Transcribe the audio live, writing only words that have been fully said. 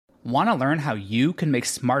Want to learn how you can make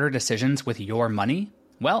smarter decisions with your money?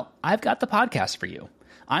 Well, I've got the podcast for you.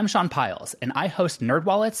 I'm Sean Piles, and I host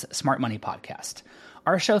NerdWallet's Smart Money Podcast.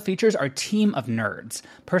 Our show features our team of nerds,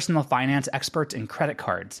 personal finance experts in credit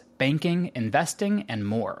cards, banking, investing, and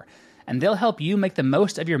more. And they'll help you make the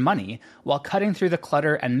most of your money while cutting through the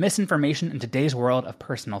clutter and misinformation in today's world of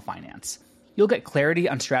personal finance. You'll get clarity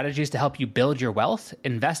on strategies to help you build your wealth,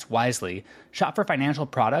 invest wisely, shop for financial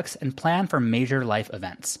products, and plan for major life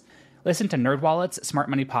events. Listen to NerdWallet's Smart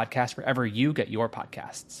Money Podcast wherever you get your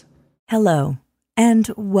podcasts. Hello, and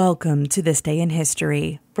welcome to This Day in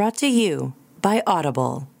History, brought to you by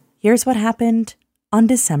Audible. Here's what happened on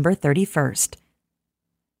December 31st.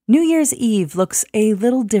 New Year's Eve looks a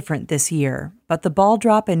little different this year, but the ball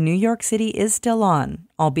drop in New York City is still on,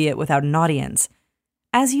 albeit without an audience.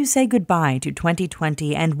 As you say goodbye to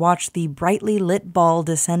 2020 and watch the brightly lit ball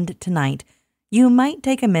descend tonight, you might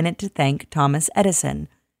take a minute to thank Thomas Edison,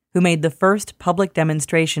 who made the first public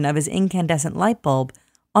demonstration of his incandescent light bulb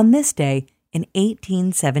on this day in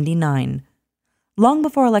 1879. Long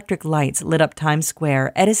before electric lights lit up Times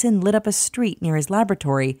Square, Edison lit up a street near his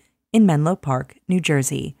laboratory in Menlo Park, New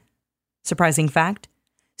Jersey. Surprising fact?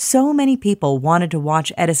 So many people wanted to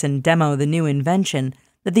watch Edison demo the new invention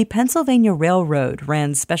that the Pennsylvania Railroad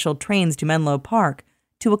ran special trains to Menlo Park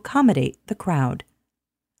to accommodate the crowd.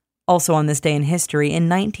 Also on this day in history, in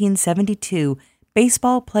 1972,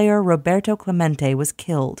 baseball player Roberto Clemente was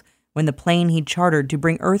killed when the plane he chartered to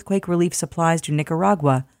bring earthquake relief supplies to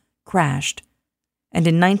Nicaragua crashed. And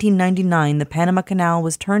in 1999, the Panama Canal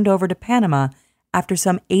was turned over to Panama after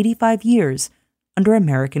some 85 years under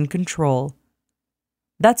American control.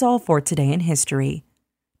 That's all for today in history.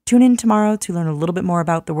 Tune in tomorrow to learn a little bit more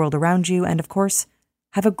about the world around you, and of course,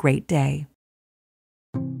 have a great day.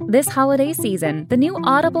 This holiday season, the new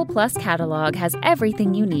Audible Plus catalog has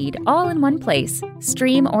everything you need all in one place.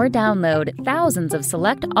 Stream or download thousands of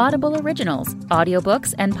select Audible originals,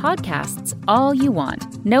 audiobooks, and podcasts all you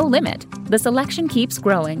want. No limit. The selection keeps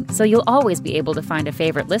growing, so you'll always be able to find a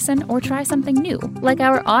favorite listen or try something new, like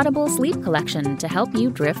our Audible Sleep Collection to help you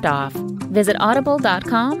drift off. Visit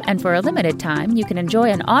audible.com, and for a limited time, you can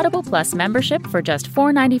enjoy an Audible Plus membership for just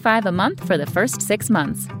 $4.95 a month for the first 6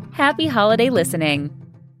 months. Happy holiday listening.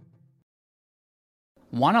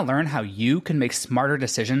 Want to learn how you can make smarter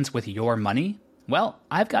decisions with your money? Well,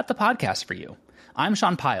 I've got the podcast for you. I'm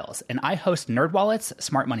Sean Piles, and I host NerdWallet's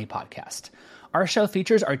Smart Money Podcast. Our show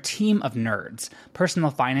features our team of nerds,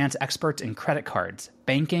 personal finance experts in credit cards,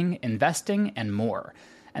 banking, investing, and more.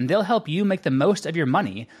 And they'll help you make the most of your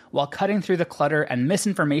money while cutting through the clutter and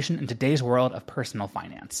misinformation in today's world of personal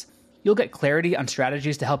finance. You'll get clarity on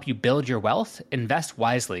strategies to help you build your wealth, invest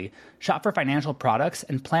wisely, shop for financial products,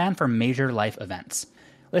 and plan for major life events.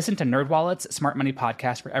 Listen to NerdWallet's Smart Money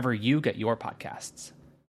Podcast wherever you get your podcasts.